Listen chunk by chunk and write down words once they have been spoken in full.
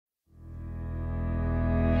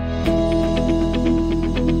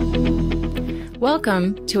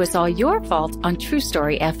Welcome to It's All Your Fault on True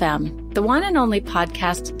Story FM, the one and only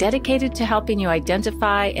podcast dedicated to helping you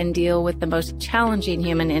identify and deal with the most challenging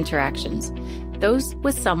human interactions, those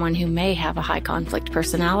with someone who may have a high conflict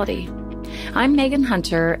personality. I'm Megan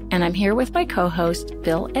Hunter, and I'm here with my co-host,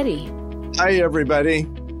 Bill Eddy. Hi, everybody.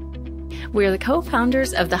 We're the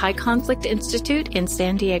co-founders of the High Conflict Institute in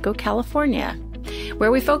San Diego, California,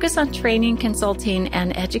 where we focus on training, consulting,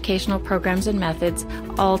 and educational programs and methods,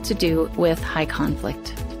 all to do with high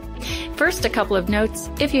conflict. First, a couple of notes.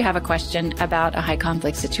 If you have a question about a high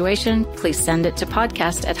conflict situation, please send it to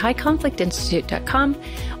podcast@highconflictinstitute.com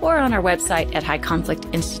or on our website at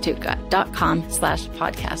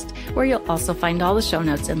highconflictinstitute.com/podcast, where you'll also find all the show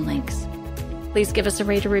notes and links. Please give us a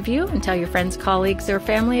rate or review and tell your friends, colleagues, or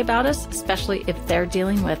family about us, especially if they're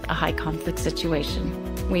dealing with a high conflict situation.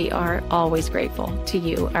 We are always grateful to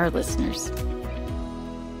you, our listeners.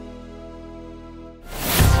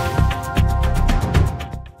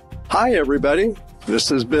 Hi, everybody. This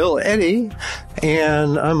is Bill Eddy,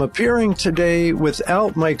 and I'm appearing today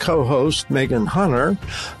without my co-host, Megan Hunter,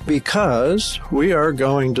 because we are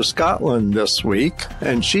going to Scotland this week,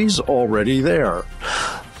 and she's already there.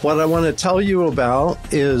 What I want to tell you about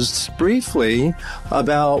is briefly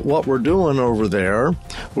about what we're doing over there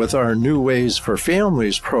with our New Ways for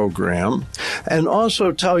Families program, and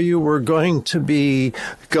also tell you we're going to be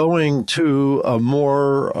going to a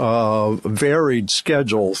more varied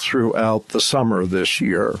schedule throughout the summer this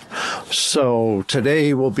year. So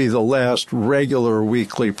today will be the last regular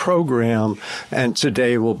weekly program, and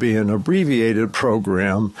today will be an abbreviated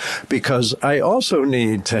program because I also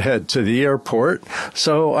need to head to the airport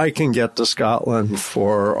so I can get to Scotland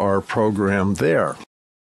for our program there.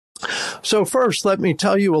 So first, let me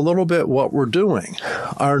tell you a little bit what we're doing.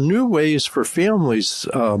 Our New Ways for Families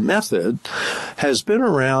method has been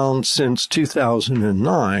around since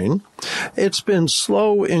 2009. It's been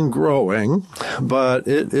slow in growing, but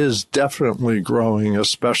it is definitely growing,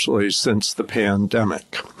 especially since the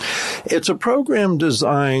pandemic. It's a program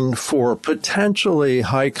designed for potentially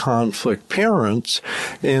high conflict parents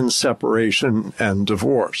in separation and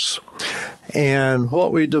divorce. And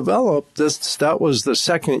what we developed, that was the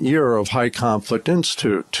second year of High Conflict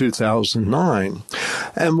Institute, 2009.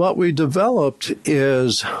 And what we developed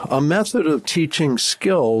is a method of teaching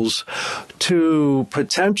skills to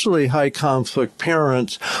potentially high conflict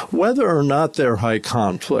parents, whether or not they're high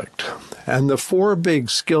conflict. And the four big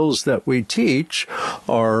skills that we teach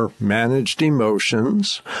are managed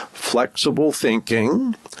emotions, flexible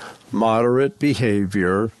thinking, moderate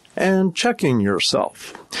behavior, and checking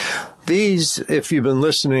yourself. These, if you've been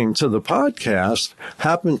listening to the podcast,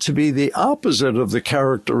 happen to be the opposite of the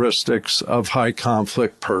characteristics of high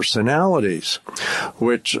conflict personalities,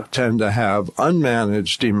 which tend to have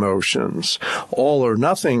unmanaged emotions, all or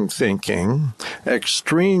nothing thinking,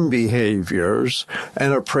 extreme behaviors,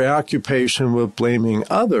 and a preoccupation with blaming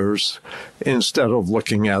others instead of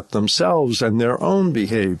looking at themselves and their own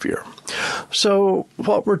behavior. So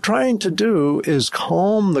what we're trying to do is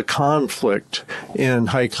calm the conflict in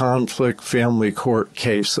high conflict family court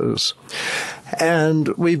cases. And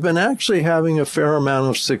we've been actually having a fair amount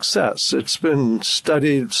of success. It's been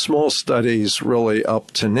studied, small studies really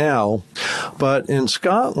up to now. But in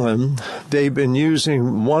Scotland, they've been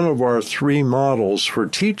using one of our three models for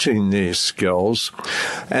teaching these skills.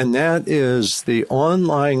 And that is the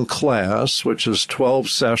online class, which is 12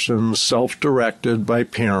 sessions self-directed by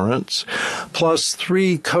parents, plus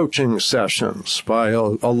 3 coaching sessions by a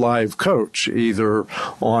live coach, either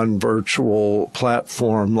on virtual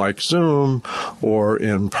platform like Zoom or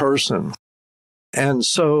in person. And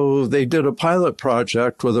so they did a pilot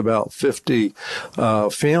project with about 50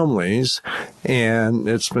 families, and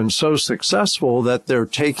it's been so successful that they're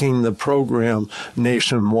taking the program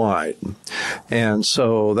nationwide. And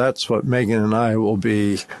so that's what Megan and I will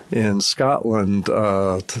be in Scotland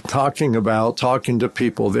talking to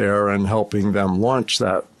people there and helping them launch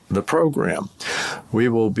the program. We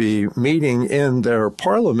will be meeting in their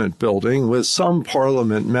Parliament building with some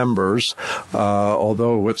Parliament members,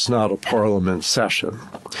 although it's not a Parliament session.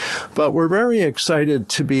 But we're very excited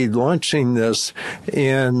to be launching this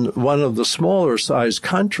in one of the smaller sized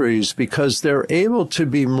countries because they're able to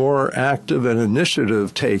be more active and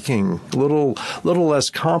initiative taking, a little less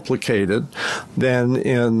complicated than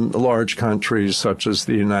in large countries such as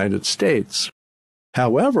the United States.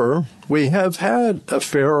 However, we have had a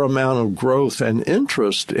fair amount of growth and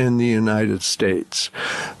interest in the United States.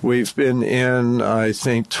 We've been in, I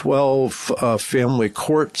think, 12 family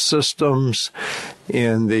court systems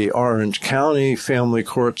in the Orange County Family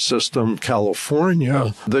Court System,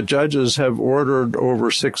 California, the judges have ordered over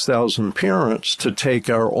 6,000 parents to take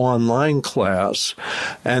our online class,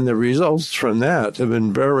 and the results from that have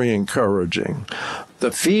been very encouraging.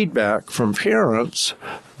 The feedback from parents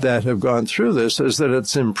that have gone through this is that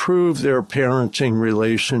it's improved their parenting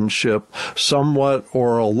relationship somewhat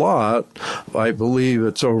or a lot. I believe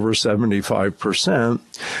it's over 75%,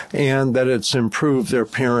 and that it's improved their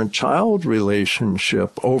parent-child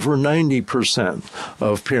relationship. Over 90%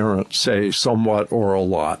 of parents say somewhat or a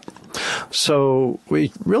lot. So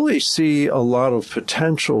we really see a lot of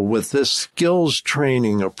potential with this skills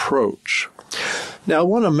training approach. Now, I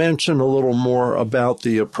want to mention a little more about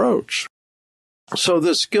the approach. So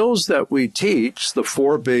the skills that we teach, the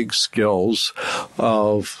 4 big skills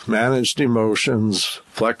of managed emotions,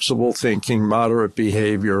 flexible thinking, moderate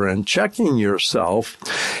behavior, and checking yourself,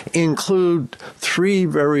 include 3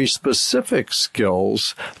 very specific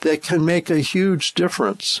skills that can make a huge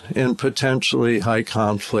difference in potentially high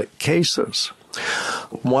conflict cases.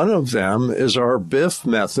 One of them is our BIF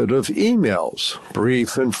method of emails: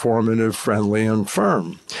 brief, informative, friendly, and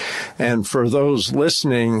firm. And for those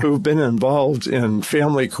listening who've been involved in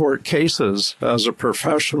family court cases as a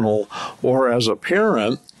professional or as a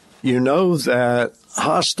parent, you know that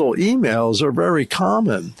hostile emails are very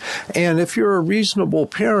common. And if you're a reasonable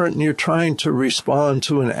parent and you're trying to respond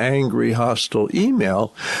to an angry, hostile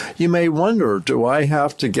email, you may wonder, do I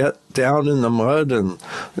have to get down in the mud and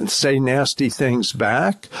say nasty things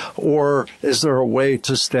back? Or is there a way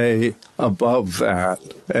to stay above that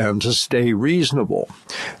and to stay reasonable?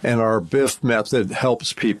 And our BIF method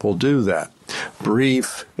helps people do that.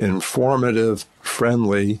 Brief, informative,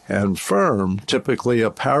 friendly, and firm, typically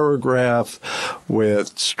a paragraph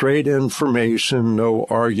with straight information, no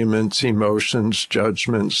arguments, emotions,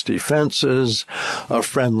 judgments, defenses, a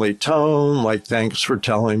friendly tone, like thanks for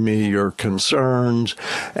telling me you're concerned,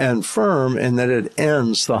 and firm in that it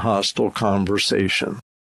ends the hostile conversation.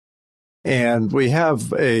 And we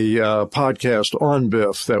have a podcast on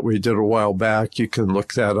BIF that we did a while back. You can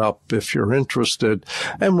look that up if you're interested.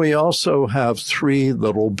 And we also have 3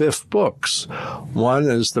 little BIF books. One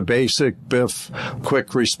is the basic BIF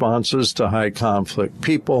quick responses to high conflict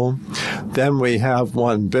people. Then we have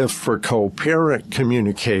one BIF for co-parent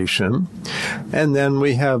communication. And then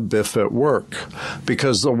we have BIF at work,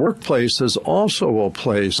 because the workplace is also a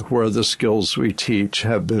place where the skills we teach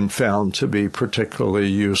have been found to be particularly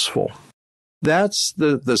useful. That's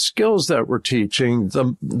the skills that we're teaching.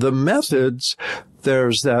 The methods,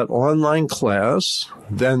 there's that online class,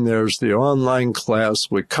 then there's the online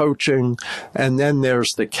class with coaching, and then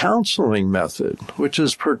there's the counseling method, which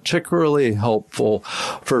is particularly helpful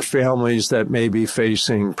for families that may be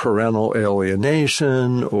facing parental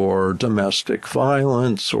alienation or domestic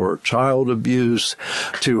violence or child abuse,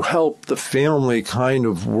 to help the family kind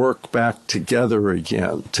of work back together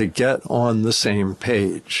again, to get on the same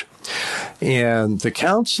page. And the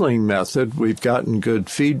counseling method, we've gotten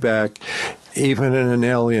good feedback, even in an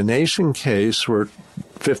alienation case where a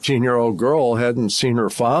 15-year-old girl hadn't seen her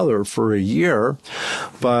father for a year.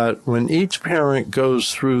 But when each parent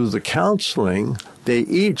goes through the counseling, they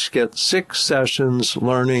each get 6 sessions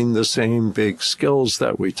learning the same big skills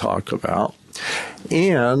that we talk about.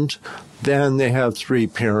 And then they have 3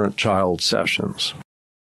 parent-child sessions.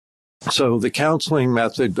 So the counseling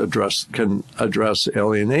method can address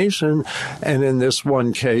alienation, and in this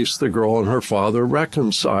one case, the girl and her father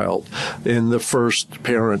reconciled in the first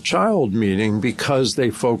parent-child meeting because they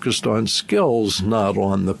focused on skills, not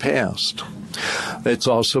on the past. It's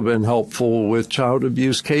also been helpful with child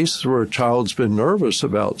abuse cases where a child's been nervous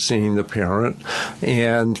about seeing the parent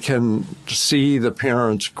and can see the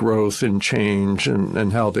parent's growth and change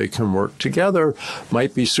and how they can work together.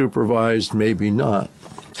 Might be supervised, maybe not.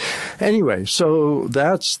 Anyway, so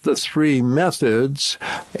that's the 3 methods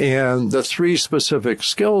and the 3 specific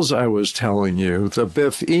skills I was telling you. The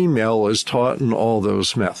BIF email is taught in all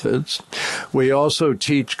those methods. We also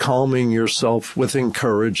teach calming yourself with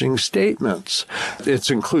encouraging statements. It's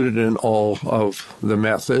included in all of the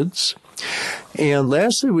methods. And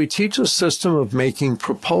lastly, we teach a system of making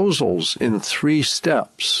proposals in 3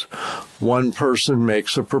 steps. One person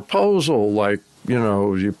makes a proposal like,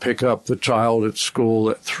 you pick up the child at school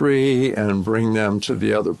at 3 and bring them to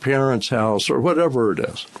the other parent's house or whatever it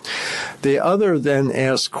is. The other then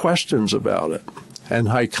asks questions about it. And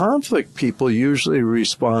high conflict people usually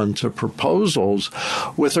respond to proposals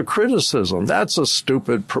with a criticism. That's a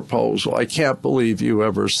stupid proposal. I can't believe you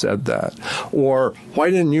ever said that. Or, why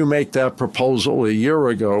didn't you make that proposal a year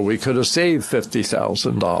ago? We could have saved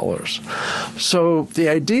 $50,000. So the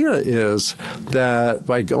idea is that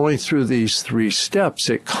by going through these 3 steps,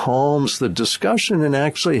 it calms the discussion and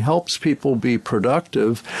actually helps people be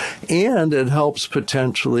productive, and it helps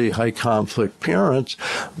potentially high conflict parents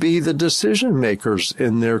be the decision makers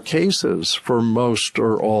in their cases for most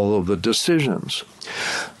or all of the decisions.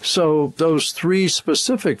 So those 3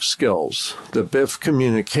 specific skills, the BIF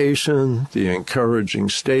communication, the encouraging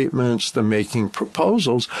statements, the making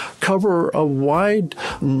proposals, cover a wide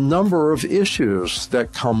number of issues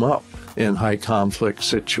that come up in high conflict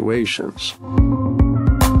situations.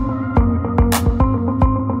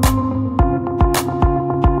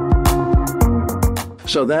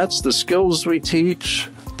 So that's the skills we teach.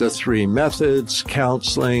 The 3 methods: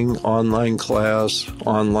 counseling, online class,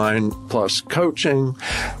 online plus coaching.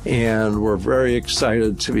 And we're very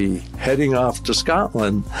excited to be heading off to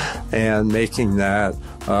Scotland and making that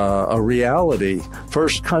a reality.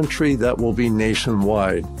 First country that will be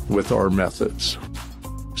nationwide with our methods.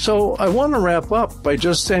 So I want to wrap up by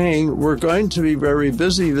just saying we're going to be very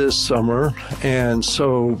busy this summer, and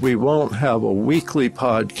so we won't have a weekly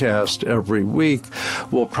podcast every week.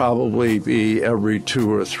 We'll probably be every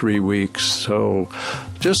 2 or 3 weeks. So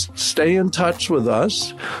just stay in touch with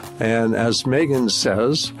us, and as Megan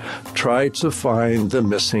says, try to find the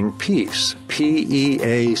missing piece,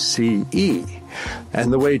 PEACE.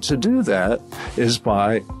 And the way to do that is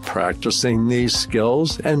by practicing these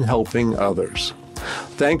skills and helping others.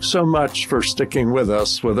 Thanks so much for sticking with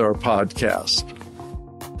us with our podcast.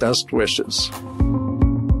 Best wishes.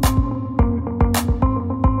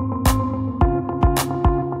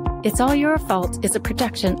 It's All Your Fault is a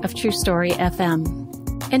production of True Story FM.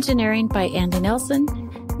 Engineering by Andy Nelson.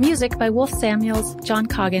 Music by Wolf Samuels, John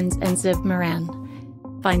Coggins, and Ziv Moran.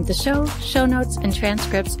 Find the show notes, and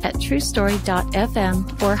transcripts at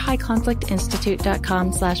truestory.fm or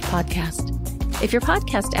highconflictinstitute.com/podcast. If your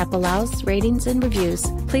podcast app allows ratings and reviews,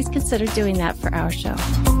 please consider doing that for our show.